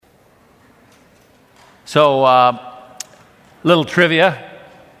So, little trivia.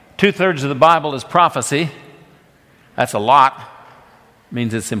 2/3 of the Bible is prophecy. That's a lot.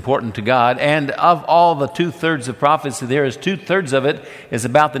 Means it's important to God. And of all the 2/3 of prophecy, there is 2/3 of it is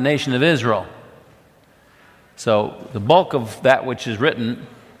about the nation of Israel. So the bulk of that which is written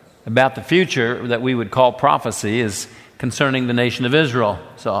about the future that we would call prophecy is concerning the nation of Israel.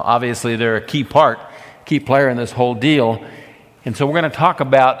 So obviously they're a key player in this whole deal. And so we're going to talk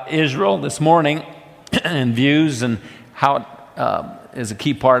about Israel this morning and views and how it is a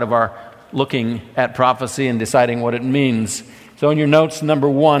key part of our looking at prophecy and deciding what it means. So in your notes, number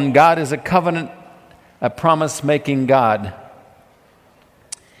 1, God is a covenant, a promise-making God.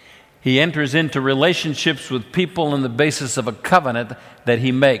 He enters into relationships with people on the basis of a covenant that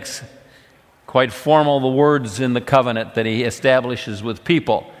he makes. Quite formal, the words in the covenant that he establishes with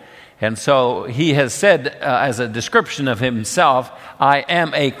people. And so he has said, as a description of himself, I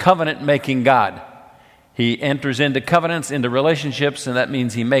am a covenant-making God. He enters into covenants, into relationships, and that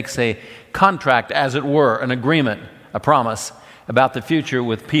means he makes a contract, as it were, an agreement, a promise about the future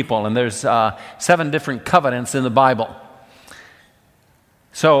with people. And there's 7 different covenants in the Bible.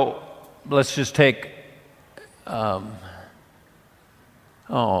 So let's just take, I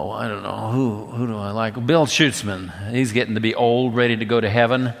don't know, who do I like? Bill Schutzman. He's getting to be old, ready to go to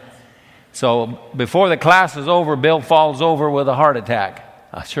heaven. So before the class is over, Bill falls over with a heart attack.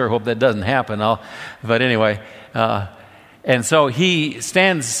 I sure hope that doesn't happen. But anyway, and so he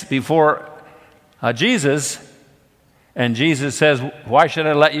stands before Jesus, and Jesus says, why should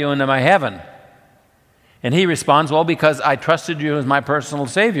I let you into my heaven? And he responds, well, because I trusted you as my personal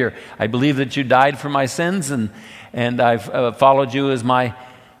Savior. I believe that you died for my sins, and I've followed you as my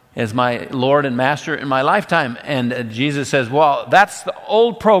Lord and Master in my lifetime. And Jesus says, well, that's the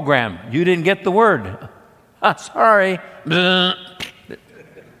old program. You didn't get the word. Sorry.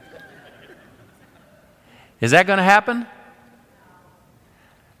 Is that going to happen?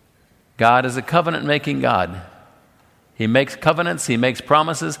 God is a covenant-making God. He makes covenants, he makes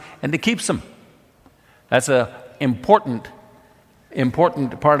promises, and he keeps them. That's an important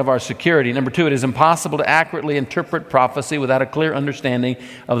part of our security. Number 2, it is impossible to accurately interpret prophecy without a clear understanding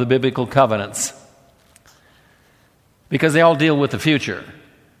of the biblical covenants, because they all deal with the future.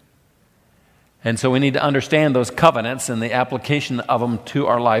 And so we need to understand those covenants and the application of them to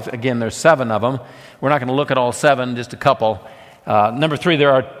our life. Again, there's 7 of them. We're not going to look at all 7, just a couple. Number 3,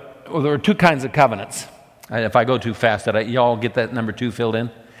 there are 2 kinds of covenants. If I go too fast, y'all get that number 2 filled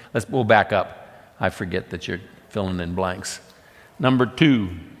in? We'll back up. I forget that you're filling in blanks. Number 2,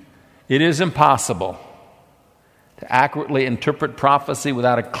 it is impossible to accurately interpret prophecy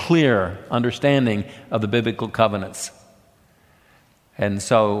without a clear understanding of the biblical covenants. And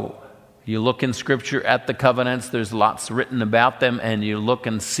so you look in Scripture at the covenants, there's lots written about them, and you look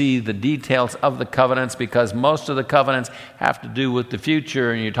and see the details of the covenants, because most of the covenants have to do with the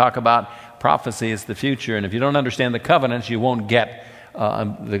future, and you talk about prophecy as the future. And if you don't understand the covenants, you won't get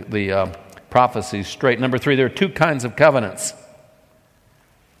the prophecies straight. Number 3, there are 2 kinds of covenants.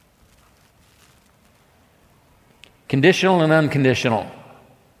 Conditional and unconditional.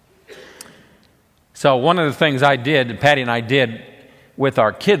 So one of the things Patty and I did with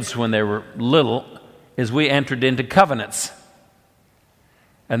our kids when they were little, is we entered into covenants.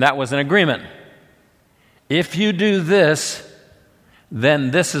 And that was an agreement. If you do this,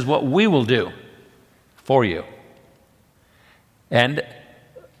 then this is what we will do for you. And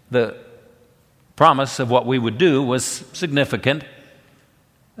the promise of what we would do was significant,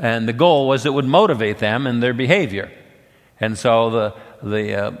 and the goal was it would motivate them in their behavior. And so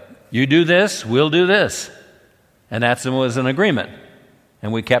you do this, we'll do this. And that was an agreement.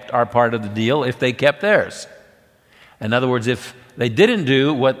 And we kept our part of the deal if they kept theirs. In other words, if they didn't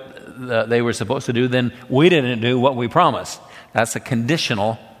do what they were supposed to do, then we didn't do what we promised. That's a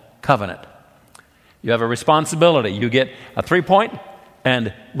conditional covenant. You have a responsibility. You get a 3-point,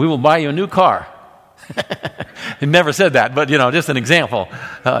 and we will buy you a new car. He never said that, but just an example.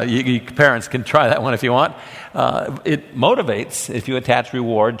 You parents can try that one if you want. It motivates if you attach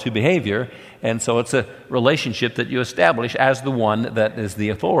reward to behavior, and so it's a relationship that you establish as the one that is the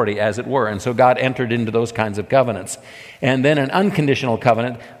authority, as it were. And so God entered into those kinds of covenants. And then an unconditional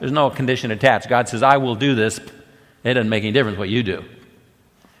covenant, there's no condition attached. God says, I will do this. It doesn't make any difference what you do.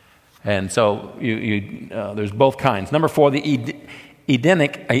 And so there's both kinds. Number 4, the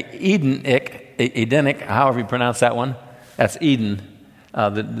Edenic, however you pronounce that one, that's Eden.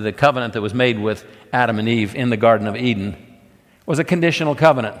 The covenant that was made with Adam and Eve in the Garden of Eden was a conditional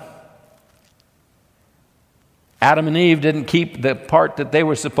covenant. Adam and Eve didn't keep the part that they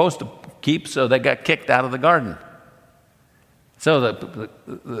were supposed to keep, so they got kicked out of the garden. So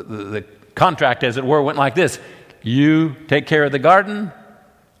the contract, as it were, went like this. You take care of the garden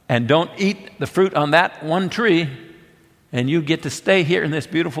and don't eat the fruit on that one tree, and you get to stay here in this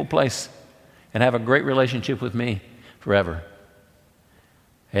beautiful place and have a great relationship with me forever.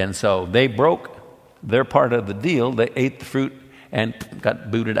 And so they broke their part of the deal. They ate the fruit and got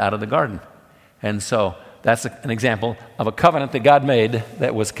booted out of the garden. And so that's an example of a covenant that God made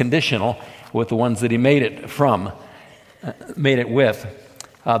that was conditional with the ones that he made it with.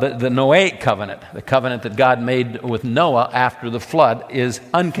 The Noahic covenant, the covenant that God made with Noah after the flood, is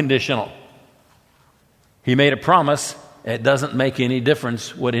unconditional. He made a promise. It doesn't make any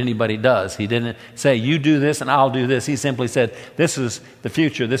difference what anybody does. He didn't say, you do this and I'll do this. He simply said, this is the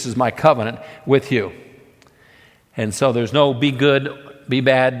future. This is my covenant with you. And so there's no be good, be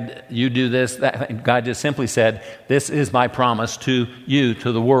bad, you do this. God just simply said, this is my promise to you,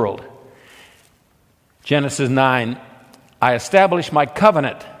 to the world. Genesis 9, I establish my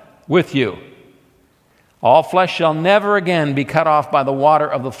covenant with you. All flesh shall never again be cut off by the water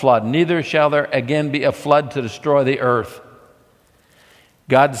of the flood, neither shall there again be a flood to destroy the earth.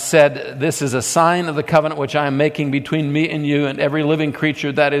 God said, this is a sign of the covenant which I am making between me and you and every living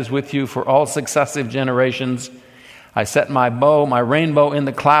creature that is with you for all successive generations. I set my bow, my rainbow in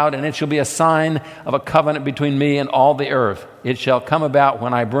the cloud, and it shall be a sign of a covenant between me and all the earth. It shall come about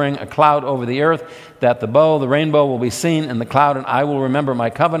when I bring a cloud over the earth, that the bow, the rainbow, will be seen in the cloud, and I will remember my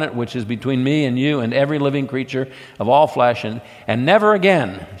covenant, which is between me and you and every living creature of all flesh. And never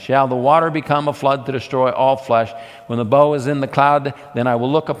again shall the water become a flood to destroy all flesh. When the bow is in the cloud, then I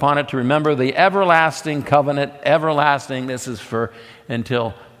will look upon it to remember the everlasting covenant, everlasting. This is for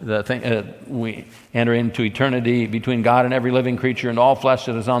until we enter into eternity between God and every living creature and all flesh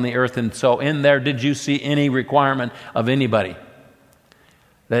that is on the earth. And so in there, did you see any requirement of anybody?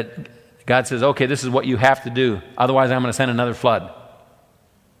 That God says, okay, this is what you have to do. Otherwise, I'm going to send another flood.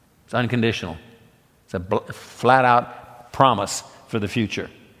 It's unconditional. It's a flat-out promise for the future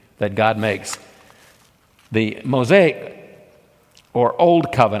that God makes. The Mosaic or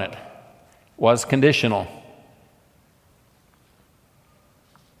Old Covenant was conditional.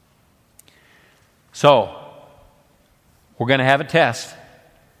 So, we're going to have a test.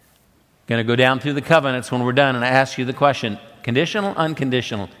 Going to go down through the covenants when we're done, and I ask you the question, conditional,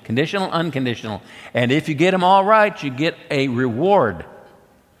 unconditional, conditional, unconditional. And if you get them all right, you get a reward.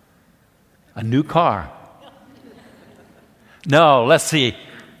 A new car. No, let's see.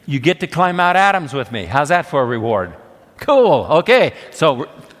 You get to climb Mount Adams with me. How's that for a reward? Cool. Okay. So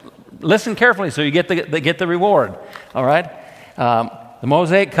listen carefully so you get the reward. All right? The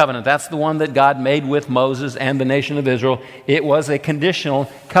Mosaic covenant, that's the one that God made with Moses and the nation of Israel. It was a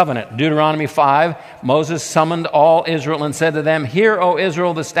conditional covenant. Deuteronomy 5, Moses summoned all Israel and said to them, hear, O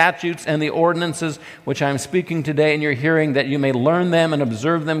Israel, the statutes and the ordinances which I am speaking today in your hearing, that you may learn them and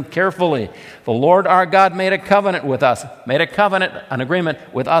observe them carefully. The Lord our God made a covenant with us, an agreement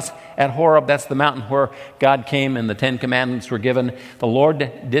with us at Horeb. That's the mountain where God came and the 10 Commandments were given. The Lord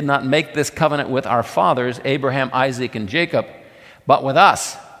did not make this covenant with our fathers, Abraham, Isaac, and Jacob, but with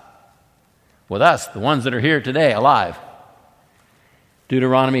us, the ones that are here today, alive.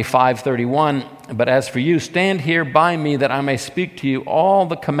 Deuteronomy 5:31, but as for you, stand here by me that I may speak to you all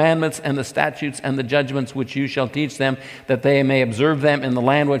the commandments and the statutes and the judgments which you shall teach them, that they may observe them in the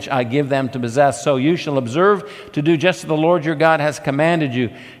land which I give them to possess. So you shall observe to do just as the Lord your God has commanded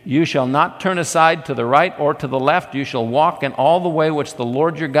you. You shall not turn aside to the right or to the left. You shall walk in all the way which the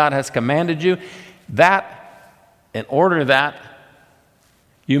Lord your God has commanded you, that in order that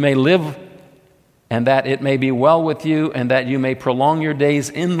you may live, and that it may be well with you, and that you may prolong your days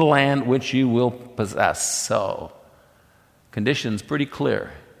in the land which you will possess. So, conditions pretty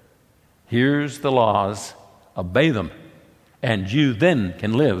clear. Here's the laws, obey them, and you then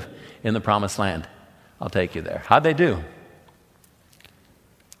can live in the promised land. I'll take you there. How'd they do?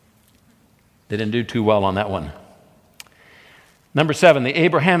 They didn't do too well on that one. Number 7, the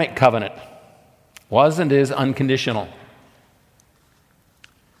Abrahamic covenant was and is unconditional.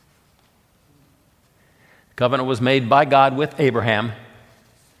 Covenant was made by God with Abraham,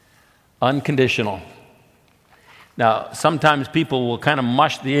 unconditional. Now, sometimes people will kind of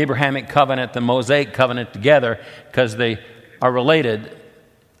mush the Abrahamic covenant, the Mosaic covenant together because they are related,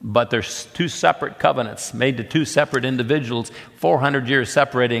 but there's two separate covenants made to two separate individuals, 400 years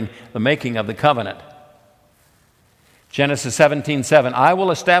separating the making of the covenant. Genesis 17:7, I will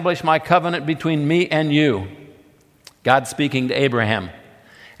establish my covenant between me and you. God speaking to Abraham.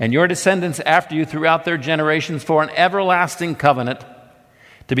 And your descendants after you throughout their generations for an everlasting covenant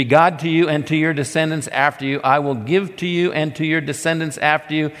to be God to you and to your descendants after you. I will give to you and to your descendants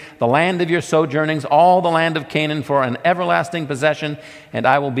after you the land of your sojournings, all the land of Canaan, for an everlasting possession, and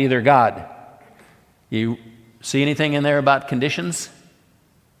I will be their God. You see anything in there about conditions?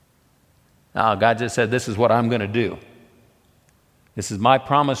 No, God just said, this is what I'm going to do. This is my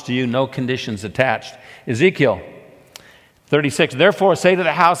promise to you, no conditions attached. Ezekiel 36, therefore say to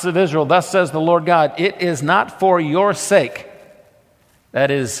the house of Israel, thus says the Lord God, it is not for your sake. That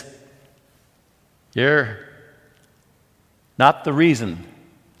is, you're not the reason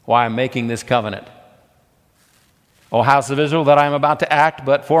why I'm making this covenant, O house of Israel, that I am about to act,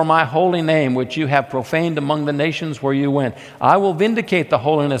 but for my holy name, which you have profaned among the nations where you went. I will vindicate the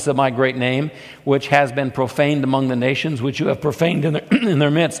holiness of my great name, which has been profaned among the nations, which you have profaned in their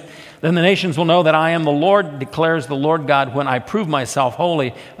midst. Then the nations will know that I am the Lord, declares the Lord God, when I prove myself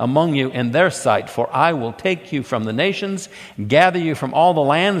holy among you in their sight. For I will take you from the nations, gather you from all the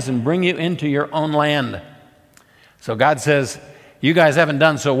lands, and bring you into your own land. So God says, you guys haven't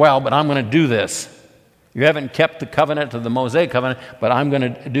done so well, but I'm going to do this. You haven't kept the covenant of the Mosaic covenant, but I'm going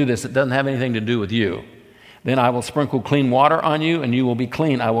to do this. It doesn't have anything to do with you. Then I will sprinkle clean water on you, and you will be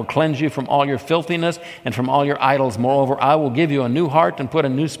clean. I will cleanse you from all your filthiness and from all your idols. Moreover, I will give you a new heart and put a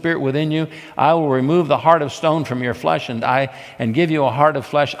new spirit within you. I will remove the heart of stone from your flesh and give you a heart of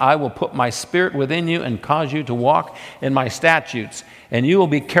flesh. I will put my spirit within you and cause you to walk in my statutes. And you will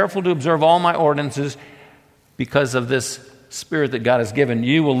be careful to observe all my ordinances because of this Spirit that God has given.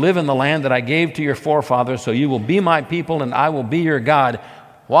 You will live in the land that I gave to your forefathers, so you will be my people and I will be your God.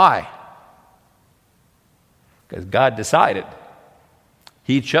 Why? Because God decided.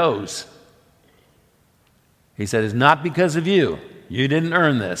 He chose. He said, it's not because of you. You didn't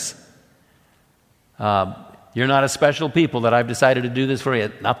earn this. You're not a special people that I've decided to do this for you.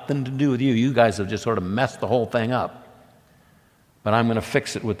 It had nothing to do with you. You guys have just sort of messed the whole thing up. But I'm going to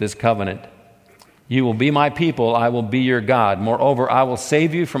fix it with this covenant. You will be my people, I will be your God. Moreover, I will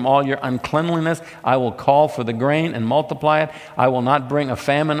save you from all your uncleanliness. I will call for the grain and multiply it. I will not bring a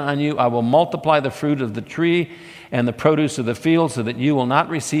famine on you. I will multiply the fruit of the tree and the produce of the field, so that you will not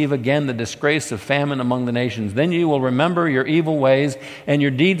receive again the disgrace of famine among the nations. Then you will remember your evil ways and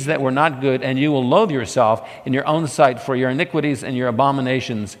your deeds that were not good, and you will loathe yourself in your own sight for your iniquities and your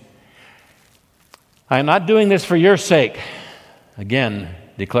abominations. I am not doing this for your sake. Again,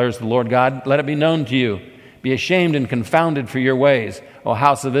 declares the Lord God, let it be known to you. Be ashamed and confounded for your ways, O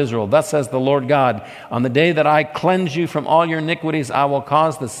house of Israel. Thus says the Lord God, on the day that I cleanse you from all your iniquities, I will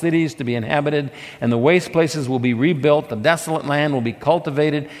cause the cities to be inhabited, and the waste places will be rebuilt. The desolate land will be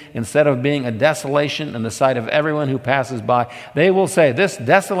cultivated instead of being a desolation in the sight of everyone who passes by. They will say, this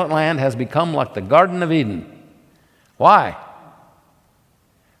desolate land has become like the Garden of Eden. Why?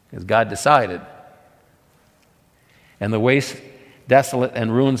 Because God decided. And the waste, desolate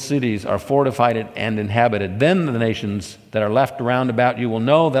and ruined cities are fortified and inhabited. Then the nations that are left round about you will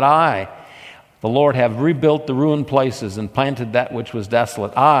know that I, the Lord, have rebuilt the ruined places and planted that which was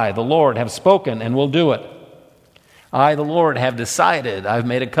desolate. I, the Lord, have spoken and will do it. I, the Lord, have decided. I've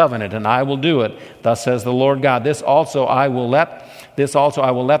made a covenant and I will do it. Thus says the Lord God. This also I will let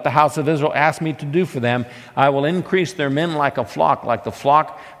the house of Israel ask me to do for them. I will increase their men like a flock, like the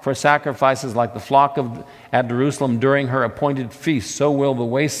flock for sacrifices, like the flock at Jerusalem during her appointed feast. So will the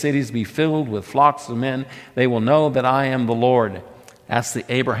waste cities be filled with flocks of men. They will know that I am the Lord. That's the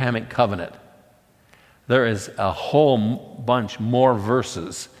Abrahamic covenant. There is a whole bunch more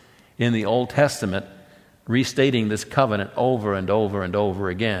verses in the Old Testament restating this covenant over and over and over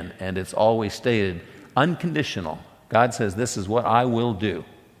again. And it's always stated unconditional. God says, this is what I will do,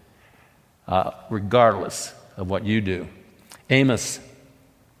 regardless of what you do. Amos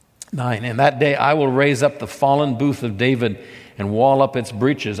 9, in that day I will raise up the fallen booth of David and wall up its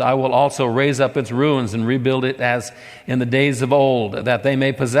breaches. I will also raise up its ruins and rebuild it as in the days of old, that they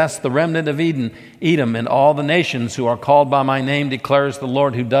may possess the remnant of Edom, and all the nations who are called by my name, declares the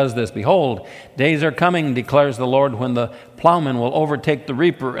Lord who does this. Behold, days are coming, declares the Lord, when the plowman will overtake the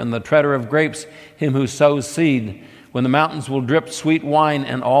reaper and the treader of grapes, him who sows seed, when the mountains will drip sweet wine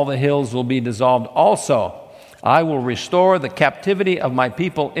and all the hills will be dissolved. Also, I will restore the captivity of my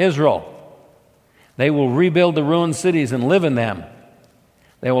people Israel. They will rebuild the ruined cities and live in them.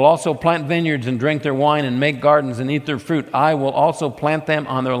 They will also plant vineyards and drink their wine and make gardens and eat their fruit. I will also plant them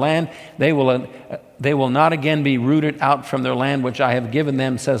on their land. They will not again be rooted out from their land which I have given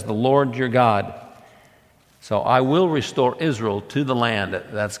them, says the Lord your God. So I will restore Israel to the land.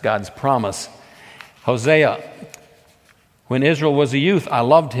 That's God's promise. Hosea, when Israel was a youth, I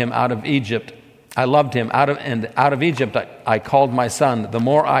loved him out of Egypt. I loved him out of Egypt I called my son. The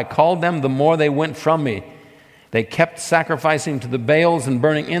more I called them, the more they went from me. They kept sacrificing to the Baals and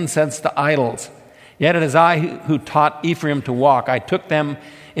burning incense to idols. Yet it is I who taught Ephraim to walk. I took them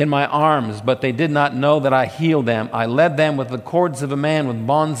in my arms, but they did not know that I healed them. I led them with the cords of a man, with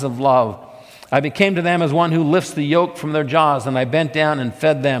bonds of love. I became to them as one who lifts the yoke from their jaws, and I bent down and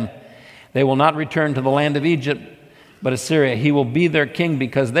fed them. They will not return to the land of Egypt, but Assyria. He will be their king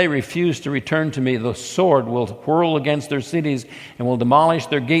because they refuse to return to me. The sword will whirl against their cities and will demolish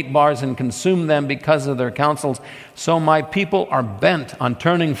their gate bars and consume them because of their counsels. So my people are bent on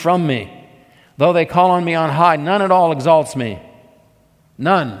turning from me. Though they call on me on high, none at all exalts me.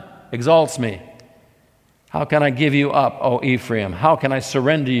 None exalts me. How can I give you up, O Ephraim? How can I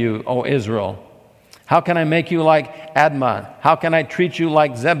surrender you, O Israel? How can I make you like Admah? How can I treat you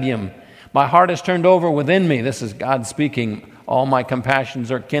like Zebulun? My heart is turned over within me. This is God speaking. All my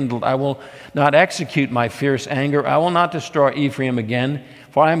compassions are kindled. I will not execute my fierce anger. I will not destroy Ephraim again,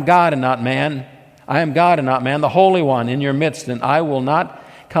 for I am God and not man. I am God and not man, the Holy One in your midst, and I will not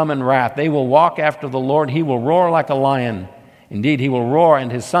come in wrath. They will walk after the Lord. He will roar like a lion. Indeed, he will roar, and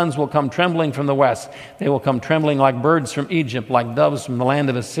his sons will come trembling from the west. They will come trembling like birds from Egypt, like doves from the land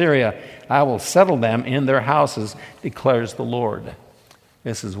of Assyria. I will settle them in their houses, declares the Lord.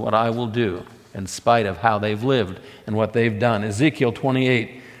 This is what I will do in spite of how they've lived and what they've done. Ezekiel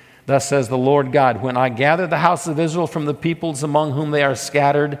 28, thus says the Lord God, when I gather the house of Israel from the peoples among whom they are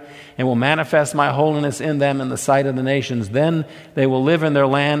scattered, and will manifest my holiness in them in the sight of the nations, then they will live in their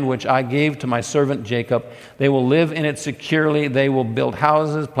land which I gave to my servant Jacob. They will live in it securely. They will build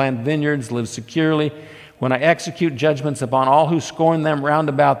houses, plant vineyards, live securely. When I execute judgments upon all who scorn them round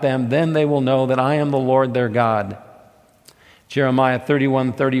about them, then they will know that I am the Lord their God. Jeremiah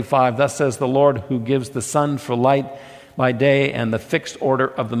 31:35, thus says the Lord, who gives the sun for light by day and the fixed order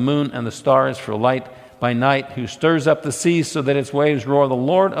of the moon and the stars for light by night, who stirs up the sea so that its waves roar. The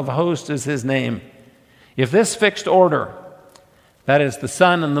Lord of hosts is his name. If this fixed order, that is the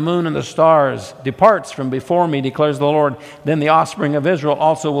sun and the moon and the stars, departs from before me, declares the Lord, then the offspring of Israel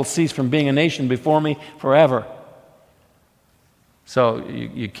also will cease from being a nation before me forever. So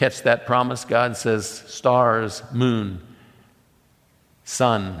you catch that promise? God says stars, moon,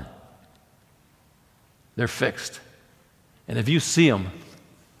 sun, they're fixed. And if you see them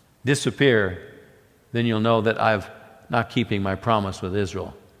disappear, then you'll know that I'm not keeping my promise with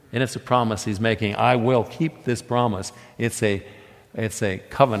Israel. And it's a promise he's making. I will keep this promise. It's a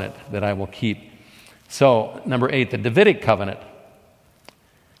covenant that I will keep. So, number 8, the Davidic covenant.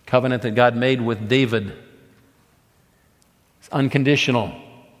 Covenant that God made with David. It's unconditional.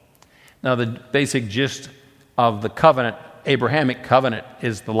 Now, the basic gist of the covenant, Abrahamic covenant,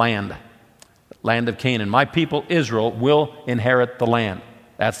 is the land of Canaan. My people, Israel, will inherit the land.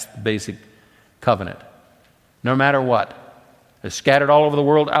 That's the basic covenant. No matter what. They're scattered all over the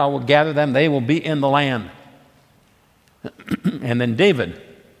world. I will gather them. They will be in the land. And then David.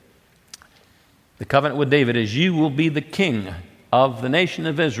 The covenant with David is you will be the king of the nation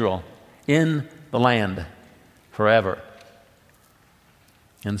of Israel in the land forever.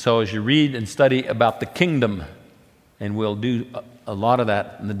 And so as you read and study about the kingdom, and we'll do a lot of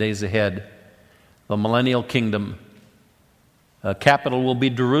that in the days ahead, the millennial kingdom, capital will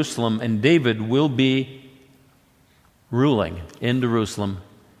be Jerusalem, and David will be ruling in Jerusalem.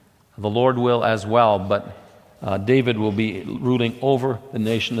 The Lord will as well, but David will be ruling over the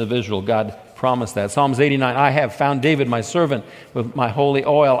nation of Israel. God promised that. Psalms 89, I have found David my servant with my holy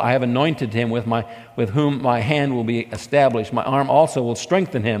oil. I have anointed him with whom my hand will be established. My arm also will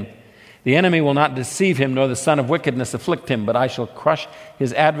strengthen him. The enemy will not deceive him, nor the son of wickedness afflict him, but I shall crush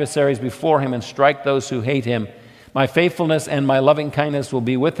his adversaries before him and strike those who hate him. My faithfulness and my loving kindness will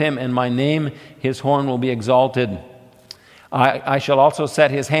be with him, and my name, his horn, will be exalted. I shall also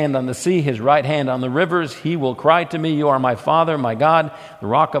set his hand on the sea, his right hand on the rivers. He will cry to me, you are my Father, my God, the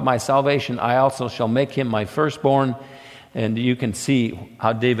rock of my salvation. I also shall make him my firstborn. And you can see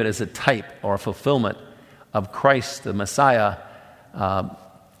how David is a type or a fulfillment of Christ, the Messiah,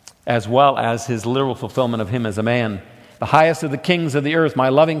 as well as his literal fulfillment of him as a man. The highest of the kings of the earth, my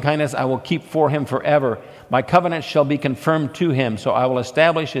loving kindness I will keep for him forever. My covenant shall be confirmed to him, so I will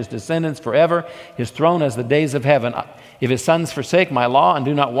establish his descendants forever, his throne as the days of heaven. If his sons forsake my law and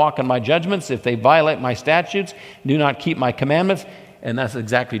do not walk in my judgments, if they violate my statutes, do not keep my commandments, and that's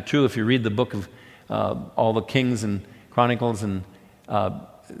exactly true if you read the book of all the kings and chronicles, and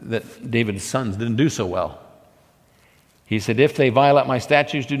that David's sons didn't do so well. He said, if they violate my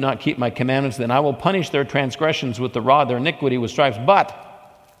statutes, do not keep my commandments, then I will punish their transgressions with the rod, their iniquity with stripes. But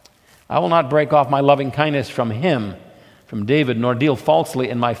I will not break off my loving kindness from him, from David, nor deal falsely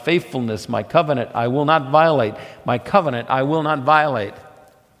in my faithfulness. My covenant I will not violate. My covenant I will not violate.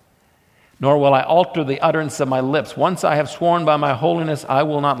 nor will I alter the utterance of my lips. Once I have sworn by my holiness, I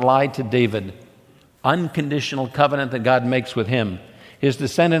will not lie to David. Unconditional covenant that God makes with him. His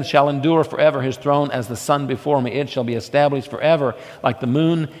descendants shall endure forever, his throne as the sun before me. It shall be established forever like the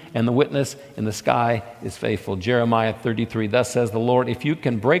moon, and the witness in the sky is faithful. Jeremiah 33, thus says the Lord, if you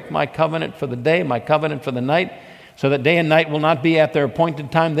can break my covenant for the day, my covenant for the night, so that day and night will not be at their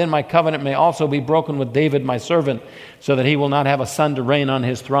appointed time, then my covenant may also be broken with David my servant, so that he will not have a son to reign on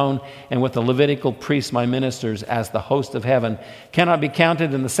his throne, and with the Levitical priests my ministers, as the host of heaven cannot be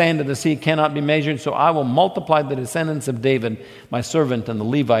counted, and the sand of the sea cannot be measured. So I will multiply the descendants of David my servant, and the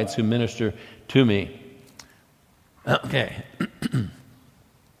Levites who minister to me. Okay.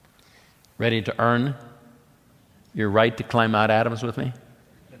 Ready to earn your right to climb Mount Adams with me?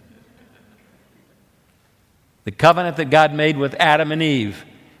 The covenant that God made with Adam and Eve.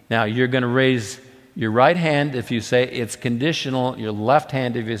 Now, you're going to raise your right hand if you say it's conditional, your left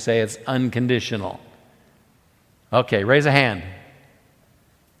hand if you say it's unconditional. Okay, raise a hand.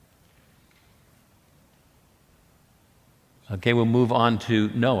 Okay, we'll move on to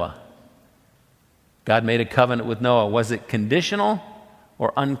Noah. God made a covenant with Noah. Was it conditional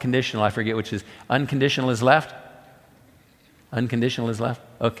or unconditional? I forget which is. Unconditional is left? Unconditional is left?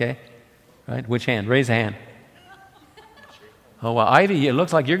 Okay. Right, which hand? Raise a hand. Oh, well, Ivy, it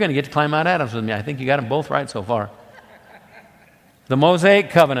looks like you're going to get to climb Mount Adams with me. I think you got them both right so far. The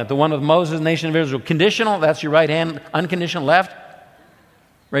Mosaic covenant, the one with Moses, nation of Israel. Conditional, that's your right hand. Unconditional, left.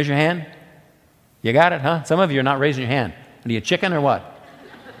 Raise your hand. You got it, huh? Some of you are not raising your hand. Are you a chicken or what?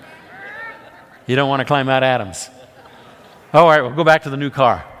 You don't want to climb Mount Adams. All right, we'll go back to the new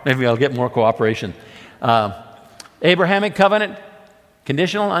car. Maybe I'll get more cooperation. Abrahamic covenant,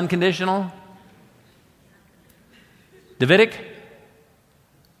 conditional, unconditional. Davidic?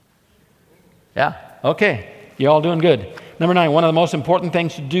 Yeah, okay. You're all doing good. Number 9, one of the most important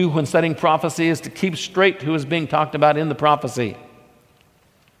things to do when studying prophecy is to keep straight who is being talked about in the prophecy.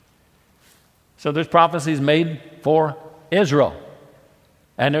 So there's prophecies made for Israel,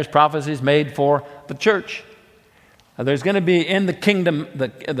 and there's prophecies made for the church. There's going to be in the kingdom,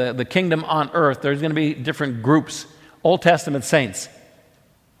 the kingdom on earth, there's going to be different groups. Old Testament saints.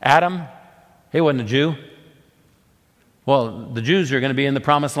 Adam, he wasn't a Jew. Well, the Jews are going to be in the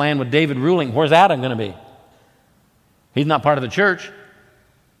promised land with David ruling. Where's Adam going to be? He's not part of the church.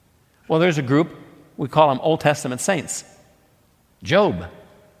 Well, there's a group, we call them Old Testament saints. Job,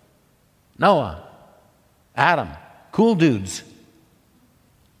 Noah, Adam, cool dudes.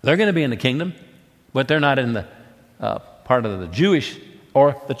 They're going to be in the kingdom, but they're not in the part of the Jewish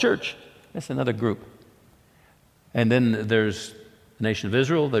or the church. That's another group. And then there's the nation of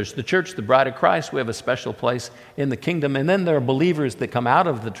Israel, there's the church, the bride of Christ. We have a special place in the kingdom. And then there are believers that come out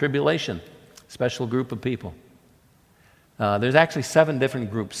of the tribulation, special group of people. There's actually 7 different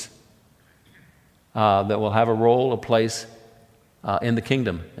groups that will have a role, a place in the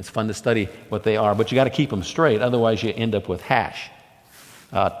kingdom. It's fun to study what they are, but you got to keep them straight, otherwise you end up with hash.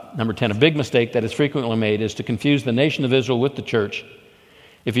 Number 10, a big mistake that is frequently made is to confuse the nation of Israel with the church.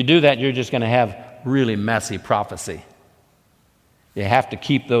 If you do that, you're just going to have really messy prophecy. You have to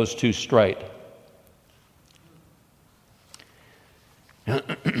keep those two straight. A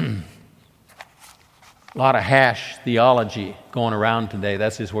lot of hash theology going around today.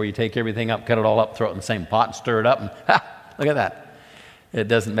 That's just where you take everything up, cut it all up, throw it in the same pot and stir it up, and look at that. It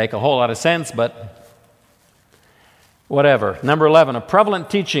doesn't make a whole lot of sense, but whatever. Number 11, a prevalent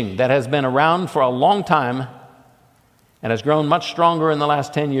teaching that has been around for a long time and has grown much stronger in the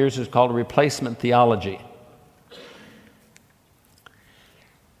last 10 years is called replacement theology.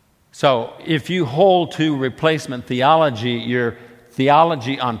 So if you hold to replacement theology, your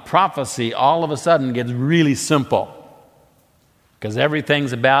theology on prophecy all of a sudden gets really simple because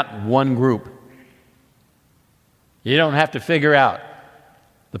everything's about one group. You don't have to figure out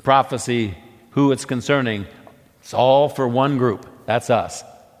the prophecy, who it's concerning. It's all for one group. That's us.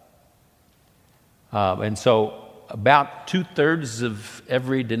 And so about 2/3 of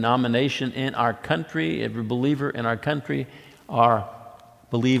every denomination in our country, every believer in our country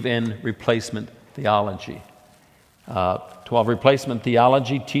believe in replacement theology. 12, replacement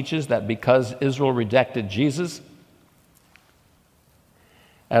theology teaches that because Israel rejected Jesus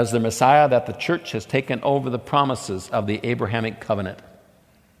as the Messiah, that the church has taken over the promises of the Abrahamic covenant.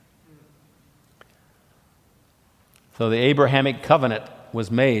 So the Abrahamic covenant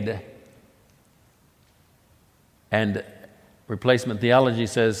was made, and replacement theology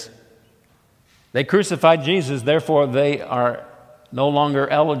says they crucified Jesus, therefore they are no longer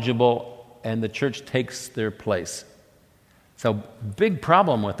eligible, and the church takes their place. So, big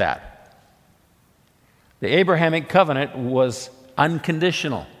problem with that. The Abrahamic covenant was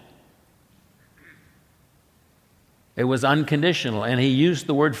unconditional. It was unconditional, and he used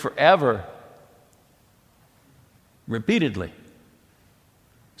the word forever repeatedly.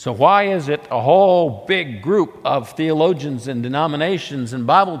 So why is it a whole big group of theologians and denominations and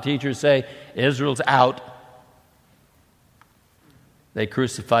Bible teachers say Israel's out? They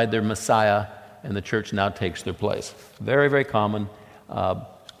crucified their Messiah, and the church now takes their place. Very, very common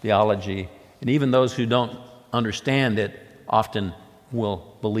theology. And even those who don't understand it often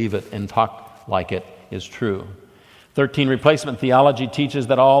will believe it and talk like it is true. 13, replacement theology teaches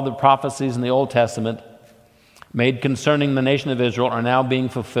that all the prophecies in the Old Testament made concerning the nation of Israel are now being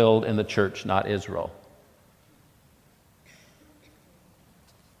fulfilled in the church, not Israel.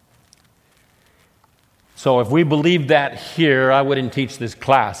 So if we believed that here, I wouldn't teach this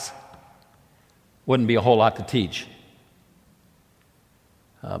class. Wouldn't be a whole lot to teach.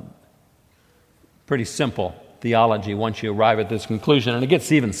 Pretty simple theology once you arrive at this conclusion, and it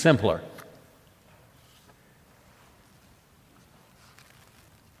gets even simpler.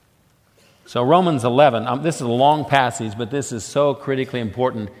 So Romans 11, this is a long passage, but this is so critically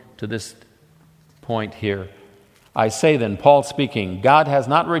important to this point here. I say then, Paul speaking, God has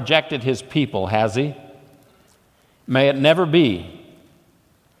not rejected his people, has he? May it never be.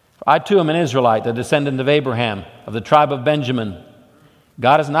 For I too am an Israelite, a descendant of Abraham, of the tribe of Benjamin.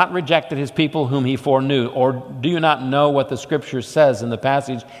 God has not rejected his people whom he foreknew. Or do you not know what the Scripture says in the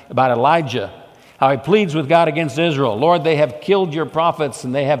passage about Elijah? How he pleads with God against Israel. Lord, they have killed your prophets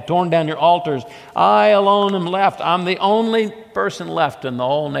and they have torn down your altars. I alone am left. I'm the only person left in the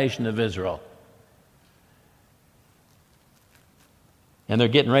whole nation of Israel. And they're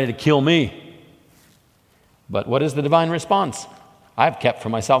getting ready to kill me. But what is the divine response? I've kept for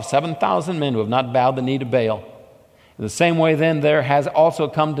myself 7,000 men who have not bowed the knee to Baal. In the same way, then, there has also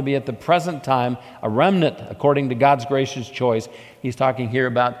come to be at the present time a remnant according to God's gracious choice. He's talking here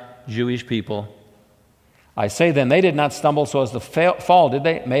about Jewish people. I say then, they did not stumble so as to fall, did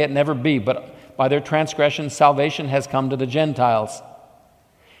they? May it never be. But by their transgression, salvation has come to the Gentiles,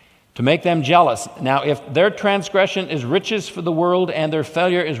 to make them jealous. Now, if their transgression is riches for the world and their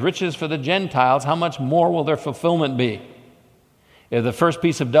failure is riches for the Gentiles, how much more will their fulfillment be? If the first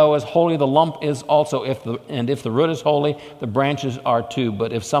piece of dough is holy, the lump is also. If the root is holy, the branches are too.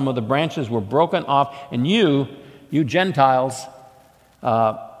 But if some of the branches were broken off, and you Gentiles,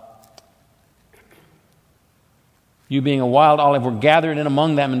 you being a wild olive, were gathered in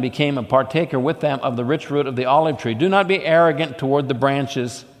among them and became a partaker with them of the rich root of the olive tree. Do not be arrogant toward the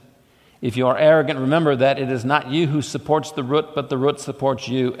branches. If you are arrogant, remember that it is not you who supports the root, but the root supports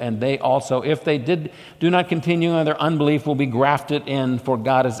you. And they also, if they do not continue in their unbelief, will be grafted in, for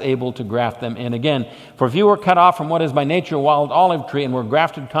God is able to graft them in again. For if you were cut off from what is by nature a wild olive tree and were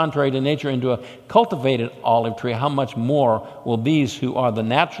grafted contrary to nature into a cultivated olive tree, how much more will these who are the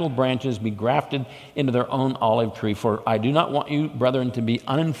natural branches be grafted into their own olive tree? For I do not want you, brethren, to be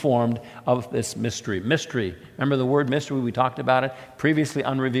uninformed of this mystery. Mystery. Remember the word mystery? We talked about it. Previously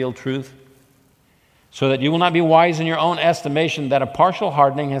unrevealed truth. So that you will not be wise in your own estimation that a partial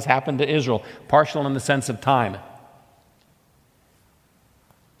hardening has happened to Israel. Partial in the sense of time.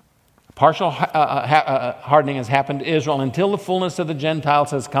 Partial hardening has happened to Israel until the fullness of the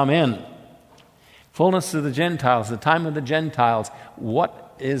Gentiles has come in. Fullness of the Gentiles, the time of the Gentiles.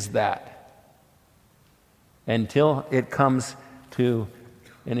 What is that? Until it comes to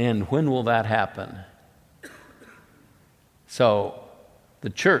an end. When will that happen? So, the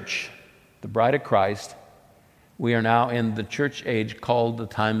church, the bride of Christ, we are now in the church age called the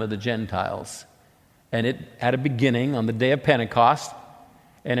time of the Gentiles. And it had a beginning on the day of Pentecost,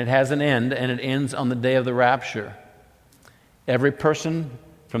 and it has an end, and it ends on the day of the rapture. Every person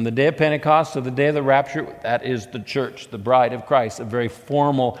from the day of Pentecost to the day of the rapture, that is the church, the bride of Christ, a very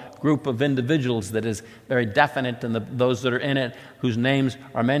formal group of individuals that is very definite, and those that are in it whose names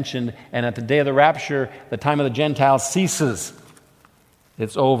are mentioned. And at the day of the rapture, the time of the Gentiles ceases.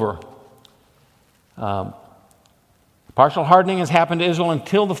 It's over. Partial hardening has happened to Israel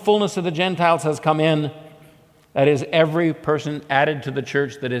until the fullness of the Gentiles has come in. That is, every person added to the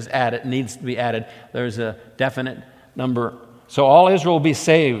church that is added, needs to be added. There's a definite number. So all Israel will be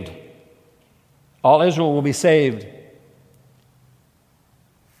saved. All Israel will be saved.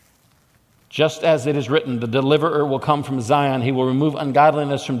 Just as it is written, the deliverer will come from Zion. He will remove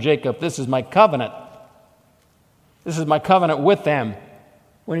ungodliness from Jacob. This is my covenant. This is my covenant with them.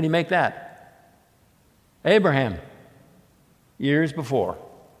 When did he make that? Abraham, years before.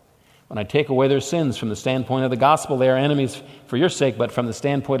 When I take away their sins from the standpoint of the gospel, they are enemies for your sake, but from the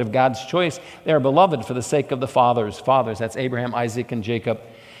standpoint of God's choice, they are beloved for the sake of the fathers. Fathers, that's Abraham, Isaac, and Jacob.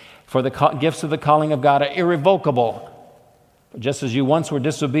 For the gifts of the calling of God are irrevocable. But just as you once were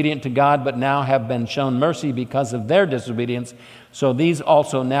disobedient to God, but now have been shown mercy because of their disobedience, so these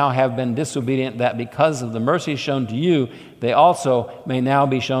also now have been disobedient, that because of the mercy shown to you, they also may now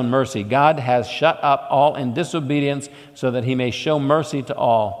be shown mercy. God has shut up all in disobedience, so that he may show mercy to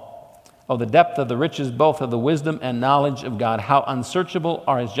all. Oh, the depth of the riches both of the wisdom and knowledge of God! How unsearchable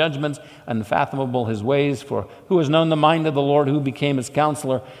are his judgments, unfathomable his ways! For who has known the mind of the Lord, who became his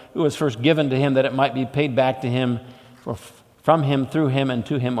counselor, who was first given to him that it might be paid back to him? For from him, through him, and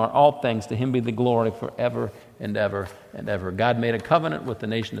to him are all things. To him be the glory forever and ever and ever. God made a covenant with the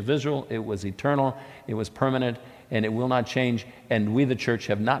nation of Israel. It was eternal, it was permanent, and it will not change. And we, the church,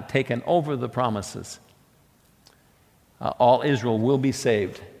 have not taken over the promises. All Israel will be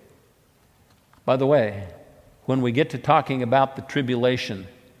saved. By the way, when we get to talking about the tribulation,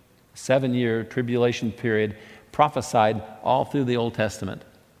 7-year tribulation period, prophesied all through the Old Testament,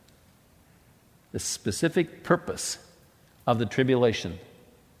 the specific purpose of the tribulation.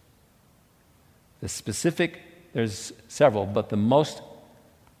 There's several, but the most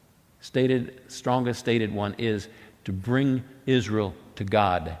strongest stated one is to bring Israel to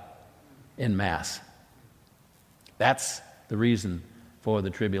God en masse. That's the reason for the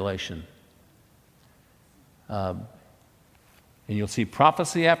tribulation. And you'll see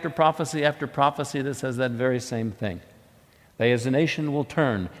prophecy after prophecy after prophecy that says that very same thing. They as a nation will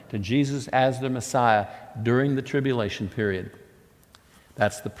turn to Jesus as their Messiah during the tribulation period.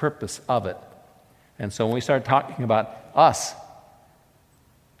 That's the purpose of it. And so when we start talking about us,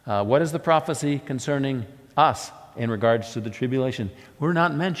 what is the prophecy concerning us in regards to the tribulation? We're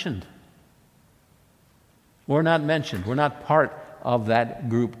not mentioned. We're not mentioned. We're not part of that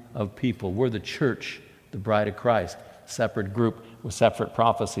group of people. We're the church, the bride of Christ, separate group with separate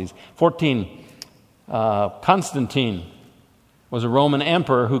prophecies. 14, Constantine was a Roman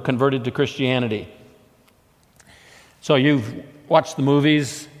emperor who converted to Christianity. So you've watched the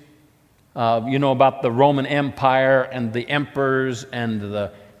movies, you know about the Roman Empire and the emperors and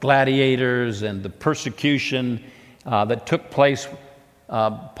the gladiators and the persecution that took place.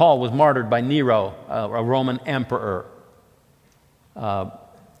 Paul was martyred by Nero, a Roman emperor.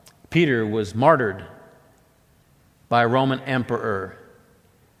 Peter was martyred by a Roman emperor.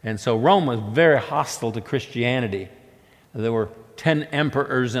 And so Rome was very hostile to Christianity. There were 10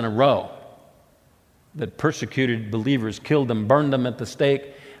 emperors in a row that persecuted believers, killed them, burned them at the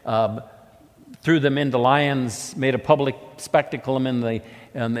stake, threw them into lions, made a public spectacle of them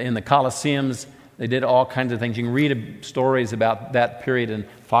in the Colosseums. They did all kinds of things. You can read stories about that period in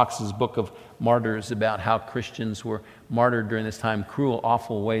Fox's Book of Martyrs about how Christians were martyred during this time, cruel,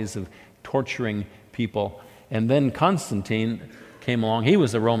 awful ways of torturing people. And then Constantine came along. He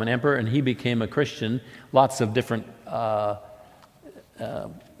was a Roman emperor, and he became a Christian. Lots of different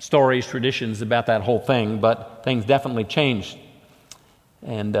stories, traditions about that whole thing, but things definitely changed.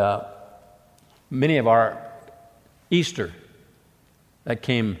 And many of our Easter, that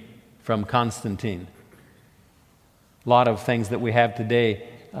came from Constantine. A lot of things that we have today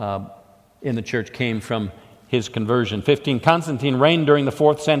in the church came from his conversion. 15, Constantine reigned during the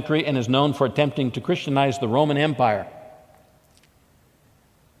 4th century and is known for attempting to Christianize the Roman Empire.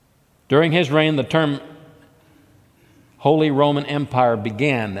 During his reign, the term Holy Roman Empire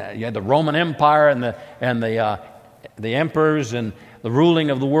began. You had the Roman Empire and the emperors and the ruling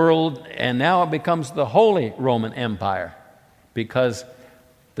of the world, and now it becomes the Holy Roman Empire because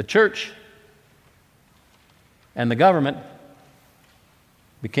the church and the government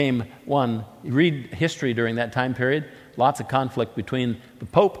became one. You read history during that time period, lots of conflict between the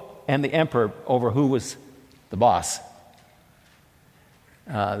Pope and the Emperor over who was the boss.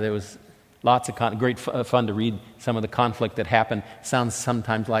 There was lots of great fun to read some of the conflict that happened. Sounds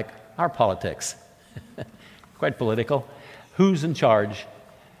sometimes like our politics. Quite political. Who's in charge?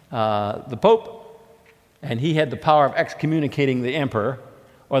 The Pope, and he had the power of excommunicating the Emperor,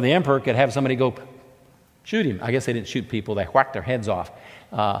 or the Emperor could have somebody go shoot him. I guess they didn't shoot people, they whacked their heads off.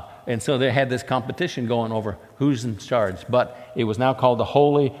 And so they had this competition going over who's in charge. But it was now called the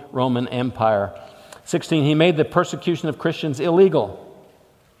Holy Roman Empire. 16, he made the persecution of Christians illegal.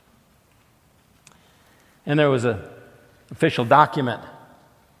 And there was an official document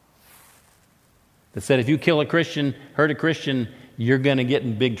that said if you kill a Christian, hurt a Christian, you're going to get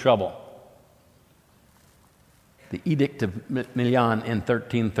in big trouble. The Edict of Milan in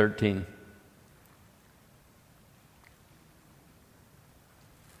 1313.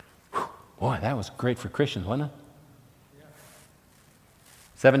 Boy, that was great for Christians, wasn't it?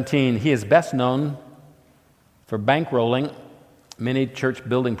 17, he is best known for bankrolling many church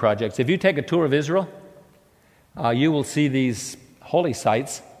building projects. If you take a tour of Israel, you will see these holy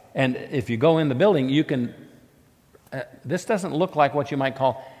sites, and if you go in the building, you can this doesn't look like what you might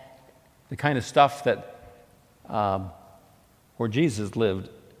call the kind of stuff that where Jesus lived.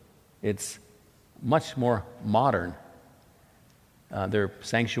 It's much more modern. There are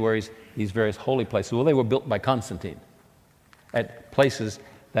sanctuaries, these various holy places. Well, they were built by Constantine at places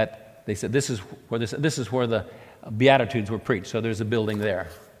that they said this is where the Beatitudes were preached. So there's a building there,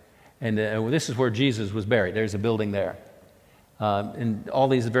 and this is where Jesus was buried. There's a building there. In all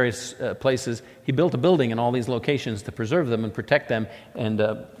these various places, he built a building in all these locations to preserve them and protect them. And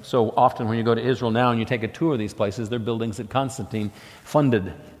so often when you go to Israel now and you take a tour of these places, they're buildings that Constantine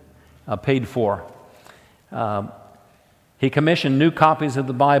funded, paid for. He commissioned new copies of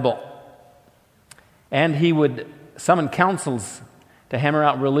the Bible, and he would summon councils to hammer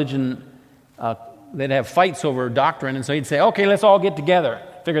out religion. They'd have fights over doctrine, and so he'd say, okay, let's all get together,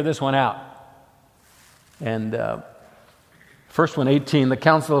 figure this one out. And first one, 18, the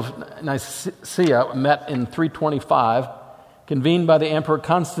Council of Nicaea met in 325, convened by the Emperor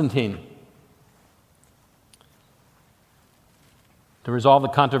Constantine to resolve the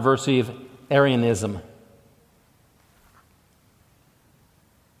controversy of Arianism.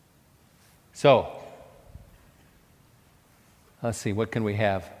 So, let's see, what can we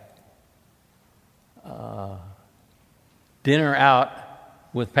have? Dinner out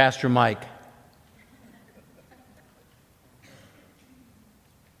with Pastor Mike.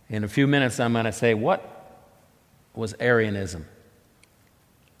 In a few minutes, I'm going to say, what was Arianism?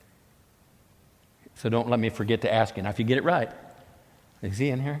 So don't let me forget to ask you. Now, if you get it right, is he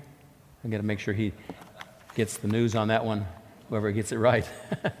in here? I've got to make sure he gets the news on that one, whoever gets it right.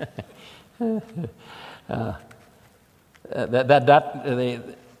 The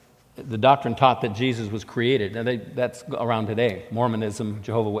doctrine taught that Jesus was created. Now that's around today. Mormonism,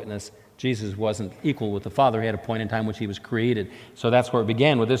 Jehovah's Witness. Jesus wasn't equal with the Father. He had a point in time which he was created. So that's where it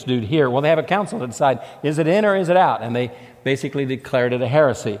began with this dude here. Well, they have a council to decide, is it in or is it out? And they basically declared it a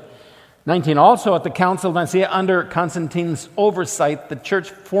heresy. 19, also at the Council of Nicaea, under Constantine's oversight, the church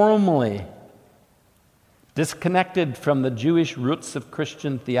formally disconnected from the Jewish roots of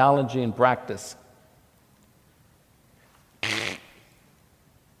Christian theology and practice.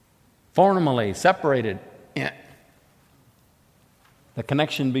 Formally separated the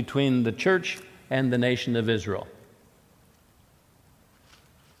connection between the church and the nation of Israel.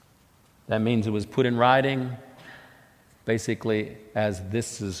 That means it was put in writing, basically, as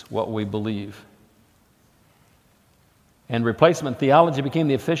this is what we believe. And replacement theology became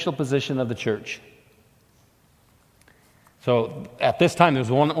the official position of the church. So at this time, there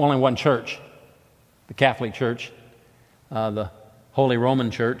was only one church, the Catholic Church, the Holy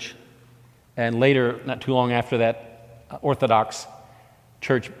Roman Church, and later, not too long after that, Orthodox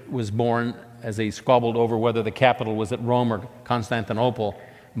Church was born as they squabbled over whether the capital was at Rome or Constantinople.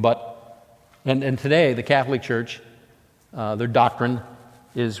 And today, the Catholic Church, their doctrine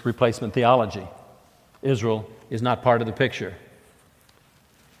is replacement theology. Israel is not part of the picture.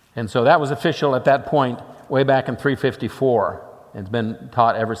 And so that was official at that point, way back in 354. It's been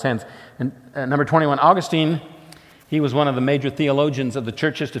taught ever since. And number 21, Augustine, he was one of the major theologians of the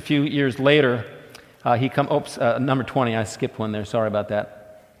church. Just a few years later, number 20, I skipped one there, sorry about that.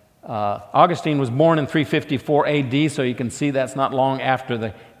 Augustine was born in 354 AD, so you can see that's not long after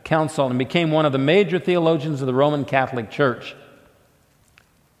the council, and became one of the major theologians of the Roman Catholic Church.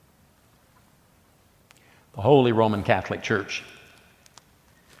 The Holy Roman Catholic Church.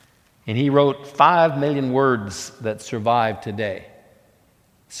 And he wrote 5 million words that survive today.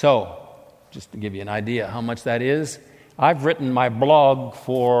 So, just to give you an idea how much that is, I've written my blog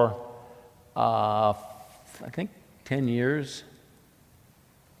for, I think, 10 years.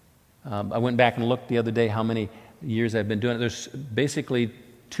 I went back and looked the other day how many years I've been doing it. There's basically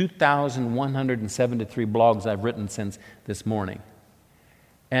 2,173 blogs I've written since this morning.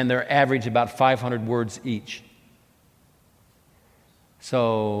 And they're average about 500 words each.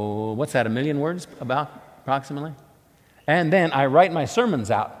 So, what's that, 1 million words about, approximately? And then I write my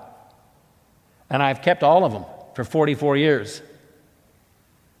sermons out. And I've kept all of them for 44 years.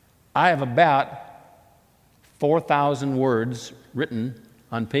 I have about 4,000 words written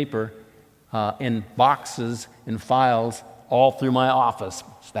on paper in boxes and files all through my office.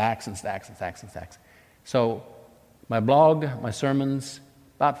 Stacks and stacks and stacks and stacks. So my blog, my sermons,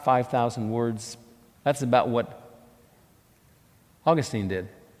 about 5,000 words. That's about what Augustine did.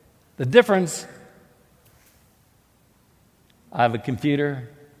 The difference, I have a computer,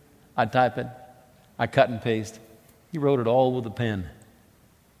 I type it, I cut and paste. He wrote it all with a pen.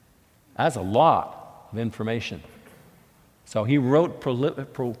 That's a lot of information. So he wrote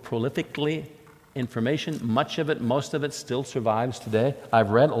prolifically information. Most of it still survives today.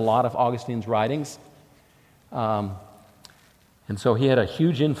 I've read a lot of Augustine's writings. And so he had a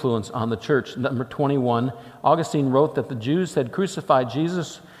huge influence on the church. Number 21, Augustine wrote that the Jews had crucified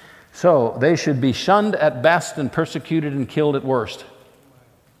Jesus, so they should be shunned at best and persecuted and killed at worst.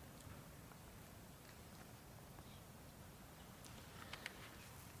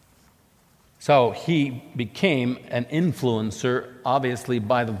 So he became an influencer, obviously,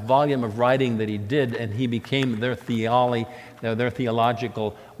 by the volume of writing that he did, and he became their theological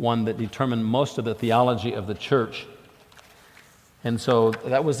one that determined most of the theology of the church. And so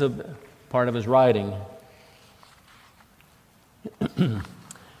that was a part of his writing.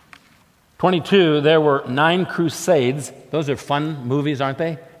 22, there were 9 crusades. Those are fun movies, aren't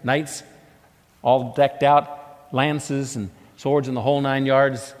they? Knights, all decked out, lances and swords and the whole 9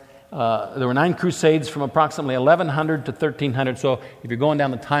 yards. There were 9 crusades from approximately 1100 to 1300. So if you're going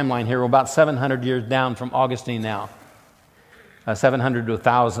down the timeline here, we're about 700 years down from Augustine now. 700 to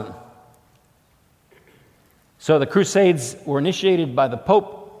 1,000. So the crusades were initiated by the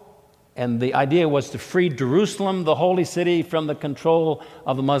Pope, and the idea was to free Jerusalem, the holy city, from the control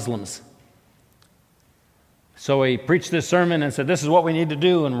of the Muslims. So he preached this sermon and said, this is what we need to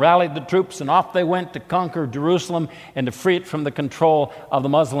do, and rallied the troops, and off they went to conquer Jerusalem and to free it from the control of the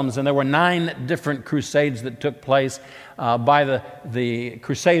Muslims. And there were 9 different crusades that took place by the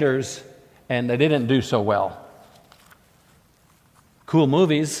Crusaders, and they didn't do so well. Cool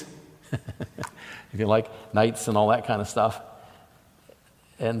movies, if you like, knights and all that kind of stuff.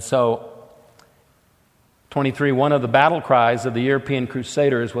 And so, 23, one of the battle cries of the European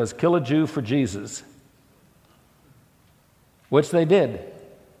Crusaders was, "Kill a Jew for Jesus," which they did.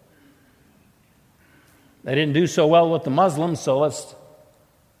 They didn't do so well with the Muslims, so let's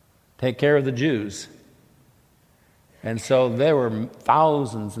take care of the Jews. And so there were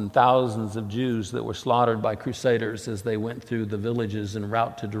thousands and thousands of Jews that were slaughtered by Crusaders as they went through the villages en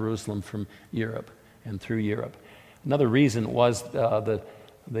route to Jerusalem from Europe and through Europe. Another reason was the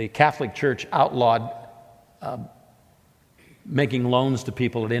Catholic Church outlawed making loans to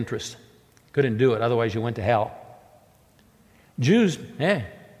people at interest. Couldn't do it, otherwise you went to hell. Jews, they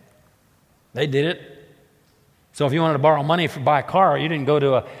did it. So if you wanted to borrow money to buy a car, you didn't go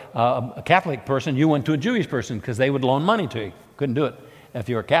to a Catholic person, you went to a Jewish person because they would loan money to you. Couldn't do it if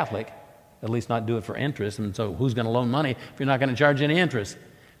you were Catholic, at least not do it for interest. And so who's going to loan money if you're not going to charge any interest?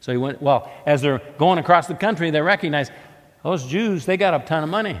 So he went, as they're going across the country, they recognize those Jews, they got a ton of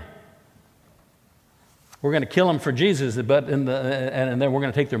money. We're going to kill them for Jesus, but and then we're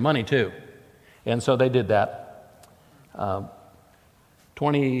going to take their money too. And so they did that.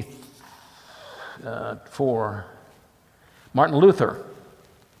 24. Martin Luther,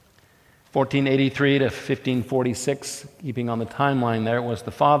 1483 to 1546, keeping on the timeline there, was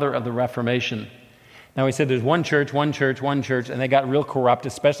the father of the Reformation. Now he said there's one church, and they got real corrupt,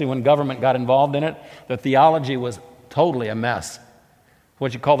 especially when government got involved in it. The theology was totally a mess.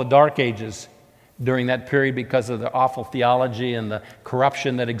 What you call the Dark Ages during that period because of the awful theology and the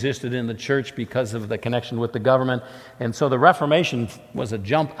corruption that existed in the church because of the connection with the government. And so the Reformation was a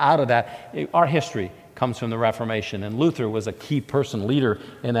jump out of that. Our history comes from the Reformation, and Luther was a key person, leader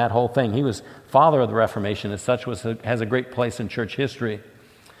in that whole thing. He was father of the Reformation, as such has a great place in church history.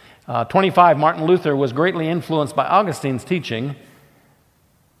 25, Martin Luther was greatly influenced by Augustine's teaching.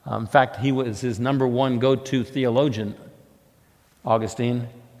 In fact, he was his number one go-to theologian, Augustine.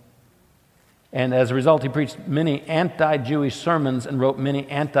 And as a result, he preached many anti-Jewish sermons and wrote many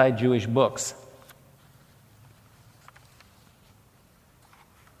anti-Jewish books.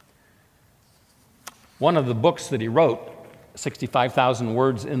 One of the books that he wrote, 65,000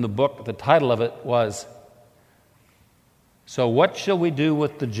 words in the book, the title of it was, "So What Shall We Do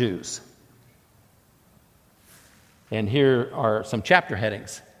with the Jews?" And here are some chapter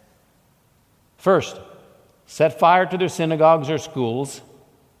headings. First, set fire to their synagogues or schools.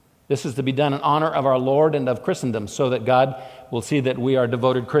 This is to be done in honor of our Lord and of Christendom, so that God will see that we are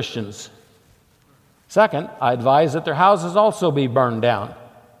devoted Christians. Second, I advise that their houses also be burned down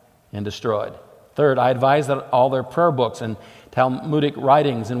and destroyed. Third, I advise that all their prayer books and Talmudic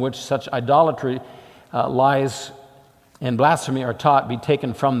writings in which such idolatry, lies, and blasphemy are taught be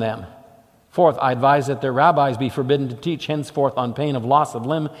taken from them. Fourth, I advise that their rabbis be forbidden to teach henceforth on pain of loss of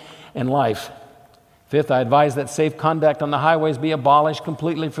limb and life. Fifth, I advise that safe conduct on the highways be abolished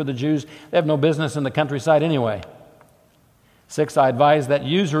completely for the Jews. They have no business in the countryside anyway. Sixth, I advise that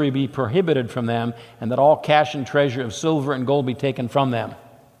usury be prohibited from them and that all cash and treasure of silver and gold be taken from them.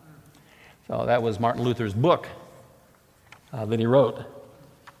 So that was Martin Luther's book that he wrote.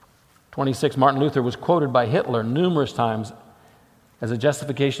 26, Martin Luther was quoted by Hitler numerous times as a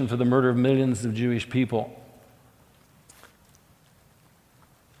justification for the murder of millions of Jewish people.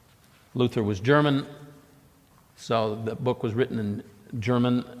 Luther was German. So the book was written in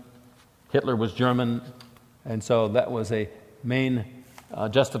German. Hitler was German. And so that was a main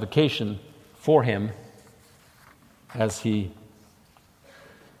justification for him as he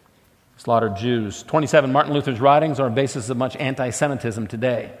slaughtered Jews. 27 Martin Luther's writings are a basis of much anti-Semitism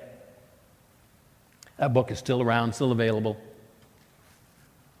today. That book is still around, still available.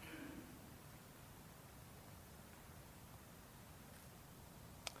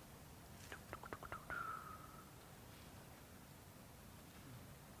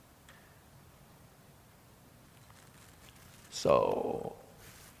 So,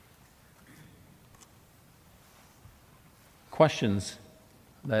 questions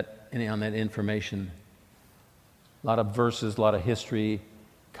on that information? A lot of verses, a lot of history,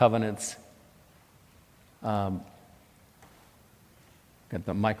 covenants. Got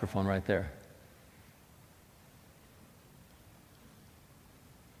the microphone right there.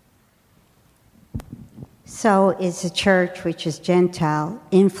 So is the church, which is Gentile,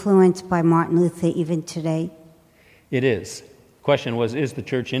 influenced by Martin Luther even today? It is. The question was, is the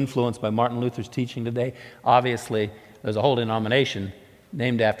church influenced by Martin Luther's teaching today? Obviously, there's a whole denomination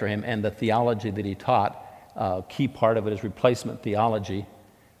named after him, and the theology that he taught, a key part of it is replacement theology,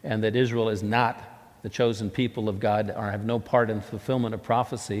 and that Israel is not the chosen people of God, or have no part in the fulfillment of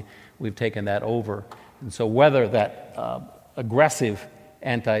prophecy. We've taken that over. And so whether that aggressive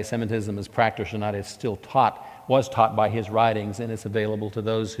anti-Semitism is practiced or not, it's still was taught by his writings, and it's available to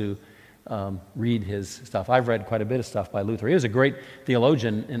those who read his stuff. I've read quite a bit of stuff by Luther. He was a great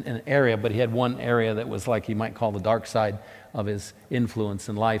theologian in an area, but he had one area that was like you might call the dark side of his influence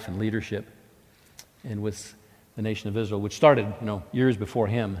in life and leadership, and with the nation of Israel, which started, years before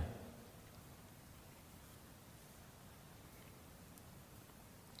him.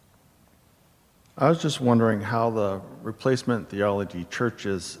 I was just wondering how the replacement theology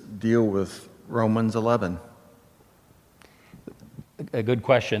churches deal with Romans 11. A good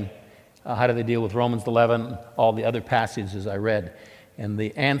question. How do they deal with Romans 11, all the other passages I read? And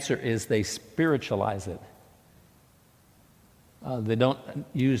the answer is they spiritualize it. They don't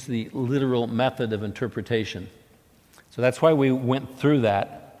use the literal method of interpretation. So that's why we went through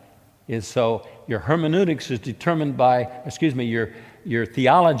that, is so your hermeneutics is determined by, your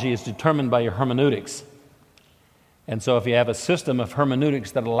theology is determined by your hermeneutics. And so if you have a system of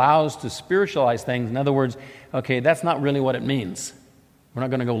hermeneutics that allows to spiritualize things, in other words, okay, that's not really what it means. We're not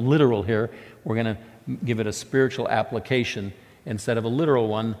going to go literal here. We're going to give it a spiritual application instead of a literal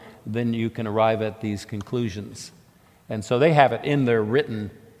one. Then you can arrive at these conclusions. And so they have it in their written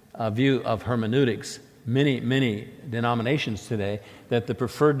view of hermeneutics. Many denominations today, that the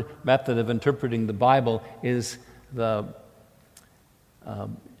preferred method of interpreting the Bible is the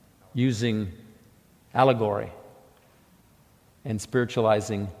using allegory and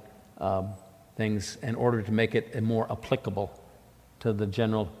spiritualizing things in order to make it more applicable to the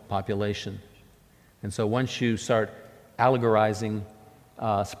general population. And so once you start allegorizing,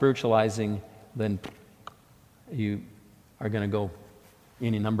 spiritualizing, then you are going to go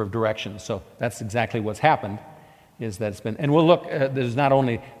any number of directions. So that's exactly what's happened, is that it's been, and we'll look, there's not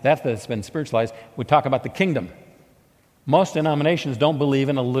only that it's been spiritualized, we talk about the kingdom. Most denominations don't believe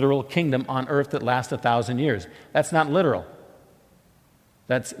in a literal kingdom on earth that lasts 1,000 years. That's not literal.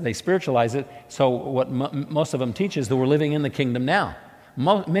 They spiritualize it. So what most of them teach is that we're living in the kingdom now.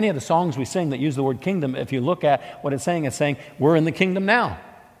 Many of the songs we sing that use the word kingdom, if you look at what it's saying we're in the kingdom now.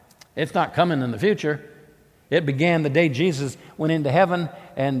 It's not coming in the future. It began the day Jesus went into heaven,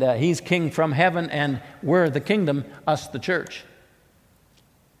 and he's king from heaven, and we're the kingdom, us the church.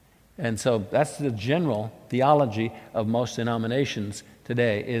 And so that's the general theology of most denominations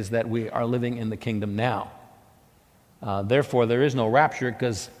today, is that we are living in the kingdom now. Therefore, there is no rapture,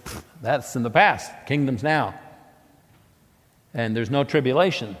 because that's in the past. Kingdom's now. And there's no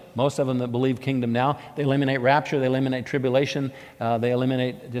tribulation. Most of them that believe kingdom now, they eliminate rapture, they eliminate tribulation, they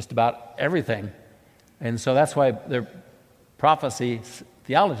eliminate just about everything. And so that's why their prophecy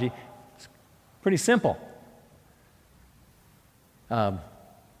theology is pretty simple.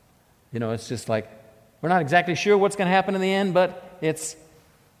 It's just like, we're not exactly sure what's going to happen in the end, but it's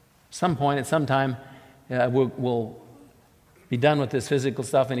some point, at some time, we'll be done with this physical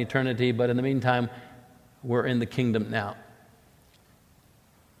stuff in eternity, but in the meantime, we're in the kingdom now.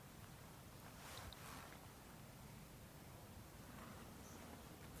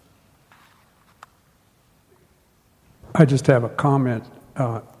 I just have a comment.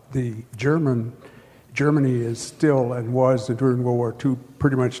 Germany is still and was during World War II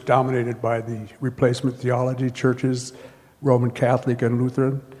pretty much dominated by the replacement theology churches, Roman Catholic and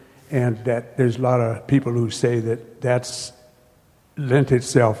Lutheran, and that there's a lot of people who say that that's lent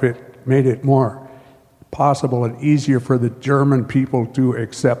itself, it made it more possible and easier for the German people to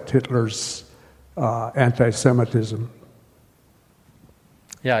accept Hitler's anti-Semitism.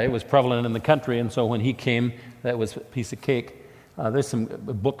 Yeah, it was prevalent in the country, and so when he came, that was a piece of cake. There's some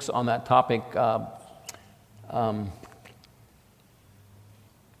books on that topic.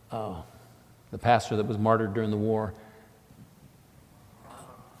 The pastor that was martyred during the war,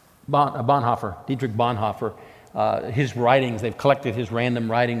 Dietrich Bonhoeffer, his writings, they've collected his random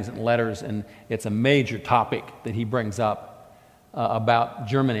writings and letters, and it's a major topic that he brings up about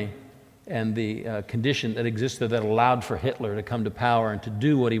Germany and the condition that existed that allowed for Hitler to come to power and to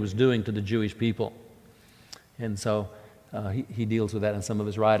do what he was doing to the Jewish people. And so he deals with that in some of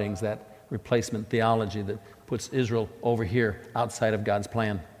his writings, that replacement theology that puts Israel over here outside of God's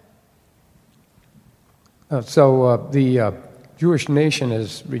plan. So the Jewish nation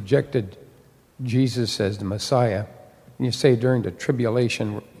has rejected Jesus as the Messiah. And you say during the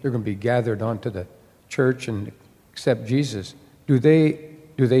tribulation they're going to be gathered onto the church and accept Jesus. Do they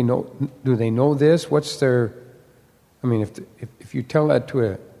know this? What's their? I mean, if you tell that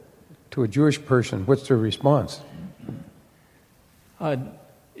to a Jewish person, what's their response?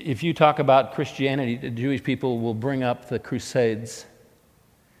 If you talk about Christianity, the Jewish people will bring up the Crusades,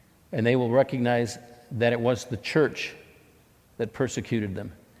 and they will recognize that it was the church that persecuted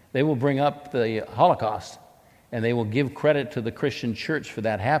them. They will bring up the Holocaust, and they will give credit to the Christian church for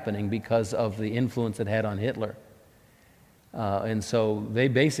that happening because of the influence it had on Hitler. And so they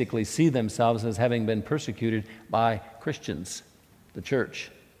basically see themselves as having been persecuted by Christians, the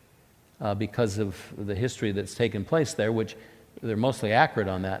church, because of the history that's taken place there, which they're mostly accurate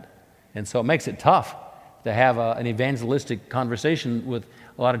on that. And so it makes it tough to have an evangelistic conversation with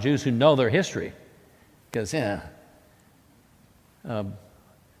a lot of Jews who know their history. Because, we're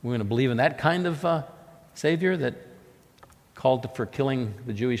going to believe in that kind of Savior that called for killing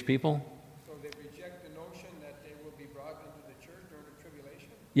the Jewish people? So they reject the notion that they will be brought into the church during the tribulation?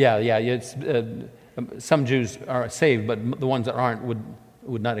 Yeah. It's, some Jews are saved, but the ones that aren't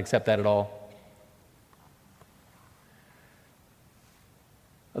would not accept that at all.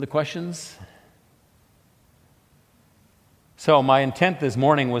 Other questions? So my intent this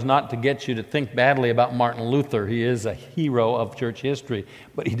morning was not to get you to think badly about Martin Luther. He is a hero of church history,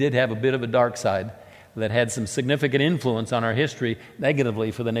 but he did have a bit of a dark side that had some significant influence on our history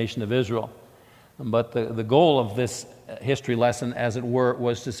negatively for the nation of Israel. But the goal of this history lesson, as it were,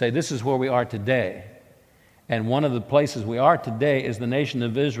 was to say this is where we are today. And one of the places we are today is the nation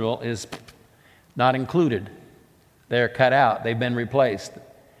of Israel is not included. They're cut out. They've been replaced.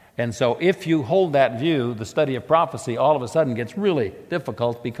 And so if you hold that view, the study of prophecy all of a sudden gets really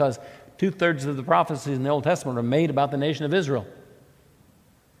difficult because 2/3 of the prophecies in the Old Testament are made about the nation of Israel.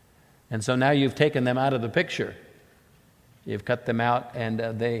 And so now you've taken them out of the picture. You've cut them out, and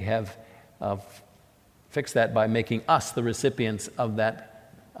they have fixed that by making us the recipients of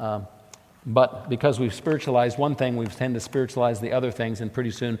that. But because we've spiritualized one thing, we tend to spiritualize the other things, and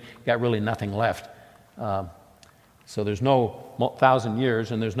pretty soon got really nothing left. So there's no 1,000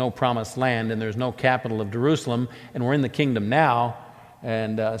 years, and there's no promised land, and there's no capital of Jerusalem, and we're in the kingdom now.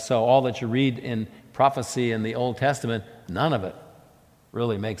 And so all that you read in prophecy in the Old Testament, none of it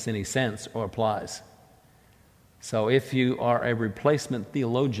really makes any sense or applies. So if you are a replacement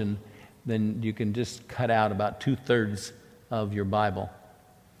theologian, then you can just cut out about 2/3 of your Bible.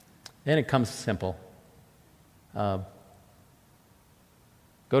 And it comes simple. Go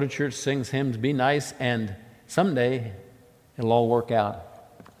to church, sing hymns, be nice, and someday it'll all work out.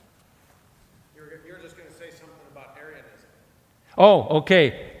 You're just going to say something about Arianism. Oh,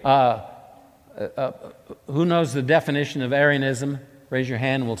 okay. Who knows the definition of Arianism? Raise your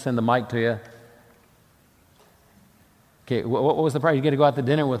hand and we'll send the mic to you. Okay, what was the price? You get to go out to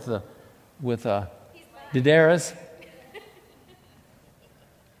dinner with Didaris?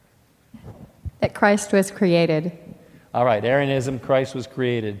 That Christ was created. All right, Arianism, Christ was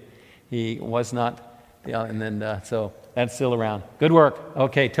created. He was not, and then so that's still around. Good work.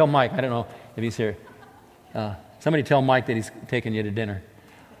 Okay, tell Mike. I don't know if he's here. Somebody tell Mike that he's taking you to dinner.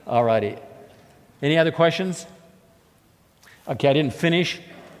 All righty. Any other questions? Okay, I didn't finish.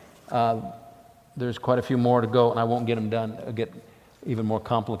 There's quite a few more to go, and I won't get them done. It'll get even more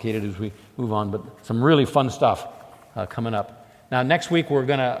complicated as we move on, but some really fun stuff coming up. Now, next week we're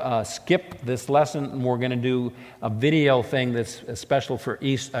going to skip this lesson, and we're going to do a video thing that's special for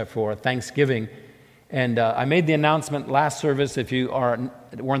for Thanksgiving. And I made the announcement last service. If you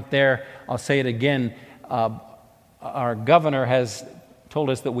weren't there, I'll say it again. Our governor has told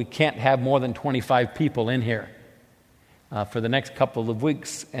us that we can't have more than 25 people in here for the next couple of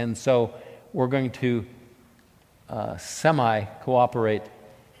weeks, and so we're going to semi-cooperate,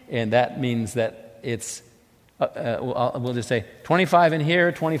 and that means that it's, we'll just say 25 in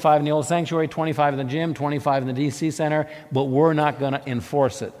here, 25 in the old sanctuary, 25 in the gym, 25 in the DC center, but we're not going to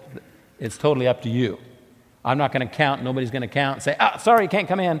enforce it. It's totally up to you. I'm not going to count. Nobody's going to count and say, sorry, you can't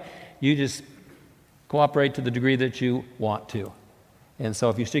come in. You just cooperate to the degree that you want to. And so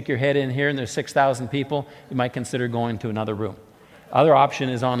if you stick your head in here and there's 6,000 people, you might consider going to another room. Other option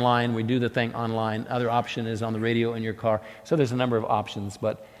is online. We do the thing online. Other option is on the radio in your car. So there's a number of options,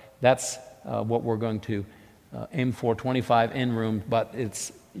 but that's what we're going to aim for, 25 in room, but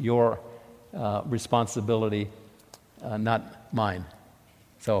it's your responsibility, not mine.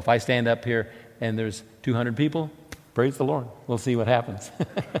 So if I stand up here and there's 200 people, praise the Lord. We'll see what happens.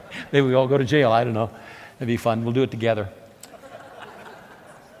 Maybe we all go to jail. I don't know. It'd be fun. We'll do it together.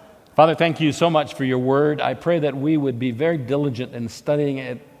 Father, thank you so much for your word. I pray that we would be very diligent in studying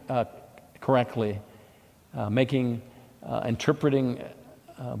it correctly, interpreting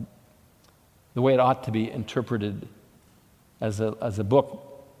the way it ought to be interpreted as a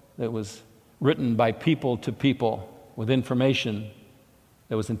book that was written by people to people with information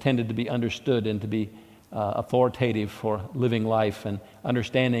that was intended to be understood and to be authoritative for living life and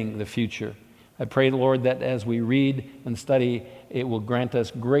understanding the future. I pray, Lord, that as we read and study, it will grant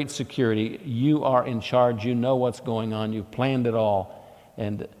us great security. You are in charge. You know what's going on. You've planned it all.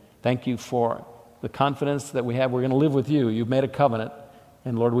 And thank you for the confidence that we have. We're going to live with you. You've made a covenant.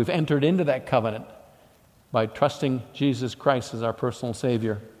 And Lord, we've entered into that covenant by trusting Jesus Christ as our personal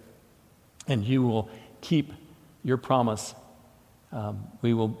Savior. And you will keep your promise.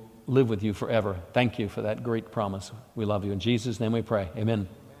 We will live with you forever. Thank you for that great promise. We love you. In Jesus' name we pray. Amen.